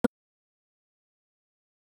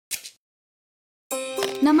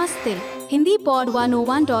नमस्ते, Hindi pod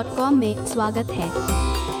 101.com में स्वागत है।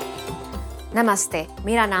 नमस्ते,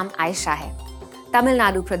 मेरा नाम आयशा है।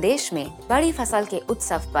 तमिलनाडु प्रदेश में बड़ी फसल के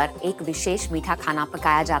उत्सव पर एक विशेष मीठा खाना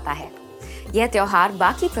पकाया जाता है। यह त्योहार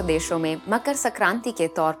बाकी प्रदेशों में मकर संक्रांति के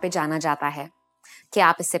तौर पे जाना जाता है। क्या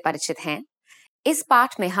आप इससे परिचित हैं? इस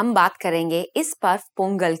पाठ में हम बात करेंगे इस पर्व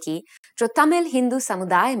पोंगल की, जो तमिल हिंदू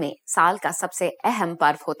समुदाय में साल का सबसे अहम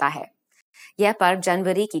पर्व होता है। यह पर्व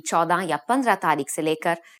जनवरी की 14 या 15 तारीख से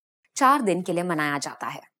लेकर 4 दिन के लिए मनाया जाता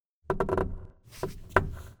है।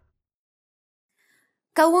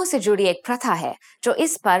 कौओं से जुड़ी एक प्रथा है जो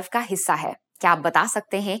इस पर्व का हिस्सा है। क्या आप बता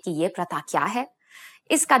सकते हैं कि ये प्रथा क्या है?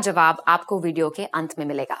 इसका जवाब आपको वीडियो के अंत में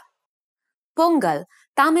मिलेगा। पोंगल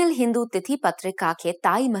तमिल हिंदू तिथि पत्रिका के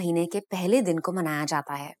ताई महीने के पहले दिन को मनाया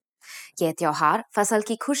जाता है। यह त्योहार फसल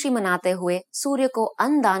की खुशी मनाते हुए सूर्य को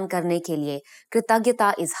अन्न दान करने के लिए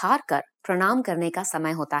कृतज्ञता इजहार कर प्रणाम करने का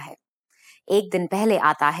समय होता है। एक दिन पहले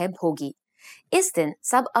आता है भोगी। इस दिन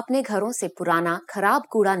सब अपने घरों से पुराना खराब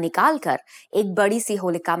कूड़ा निकालकर एक बड़ी सी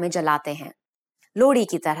होलिका में जलाते हैं। लोहड़ी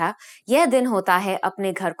की तरह यह दिन होता है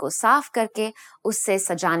अपने घर को साफ करके उससे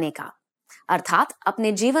सजाने का, अर्थात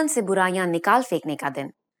अपने जीवन से बुराइयां निकाल फेंकने का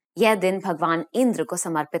दिन। यह दिन भगवान इंद्र को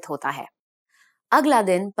समर्पित होता है। अगला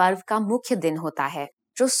दिन पर्व का मुख्य दिन होता है,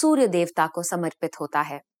 जो सूर्य देवता को समर्पित होता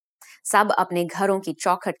है। सब अपने घरों की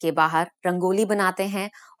चौखट के बाहर रंगोली बनाते हैं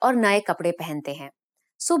और नए कपड़े पहनते हैं।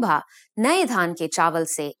 सुबह नए धान के चावल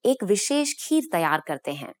से एक विशेष खीर तैयार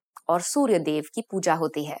करते हैं और सूर्य देव की पूजा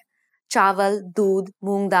होती है। चावल, दूध,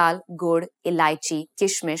 मूंग दाल, गुड़, इलायची,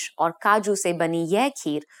 किशमिश और काजू से बनी यह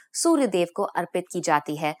खीर सूर्य देव को अर्पित की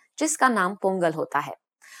जाती है, जिसका नाम पोंगल होता है।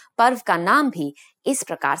 पर्व का नाम भी इस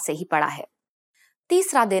प्रकार से ही पड़ा है।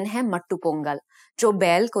 तीसरा दिन है मट्टू पोंगल, जो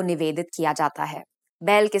बैल को निवेदित किया जाता है।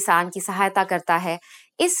 बैल किसान की सहायता करता है,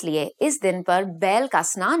 इसलिए इस दिन पर बैल का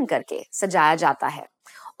स्नान करके सजाया जाता है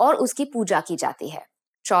और उसकी पूजा की जाती है।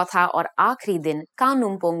 चौथा और आखिरी दिन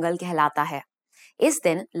कानुम पोंगल कहलाता है। इस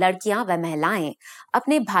दिन लड़कियां व महिलाएं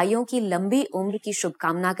अपने भाइयों की लंबी उम्र की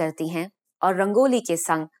शुभकामना करती हैं और रंगोली के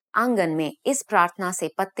संग आंगन में इस प्रार्थना से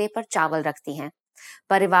पत्ते पर चावल रखती हैं।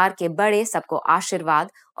 परिवार के बड़े सबको आशीर्वाद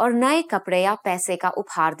और नए कपड़े या पैसे का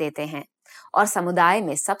उपहार देते हैं और समुदाय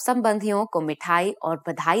में सब संबंधियों को मिठाई और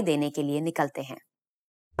बधाई देने के लिए निकलते हैं।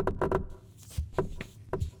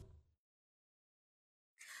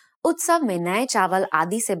 उत्सव में नए चावल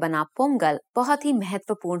आदि से बना पोंगल बहुत ही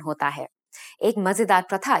महत्वपूर्ण होता है। एक मजेदार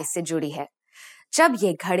प्रथा इससे जुड़ी है। जब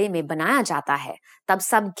ये घड़े में बनाया जाता है, तब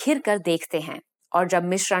सब घिर कर देखते हैं और जब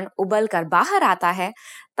मिश्रण उबल कर बाहर आता है,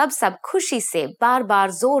 तब सब खुशी से बार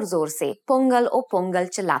बार जोर जोर से पोंगल ओ पोंगल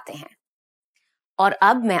चिल्लाते हैं। और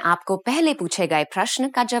अब मैं आपको पहले पूछे गए प्रश्न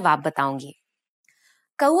का जवाब बताऊंगी।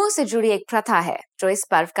 कौओं से जुड़ी एक प्रथा है जो इस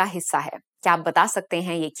पर्व का हिस्सा है। क्या आप बता सकते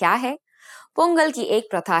हैं ये क्या है? पोंगल की एक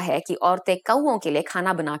प्रथा है कि औरतें कौओं के लिए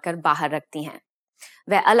खाना बनाकर बाहर रखती हैं।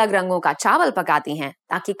 वह अलग रंगों का चावल पकाती हैं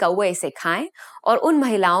ताकि कौवे इसे खाएं और उन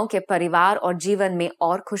महिलाओं के परिवार और जीवन में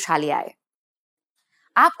और खुशहाली आए।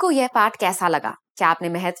 आपको यह पाठ कैसा लगा? क्या आपने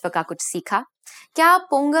महत्व का कुछ सीखा? क्या आप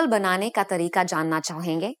पोंगल बनाने का तरीका जानना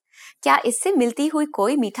चाहेंगे? क्या इससे मिलती हुई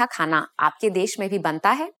कोई मीठा खाना आपके देश में भी बनता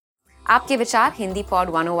है? आपके विचार हिंदी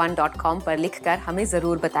pod101.com पर लिखकर हमें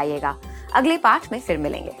जरूर बताइएगा। अगले पाठ में फिर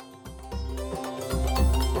मिलेंगे।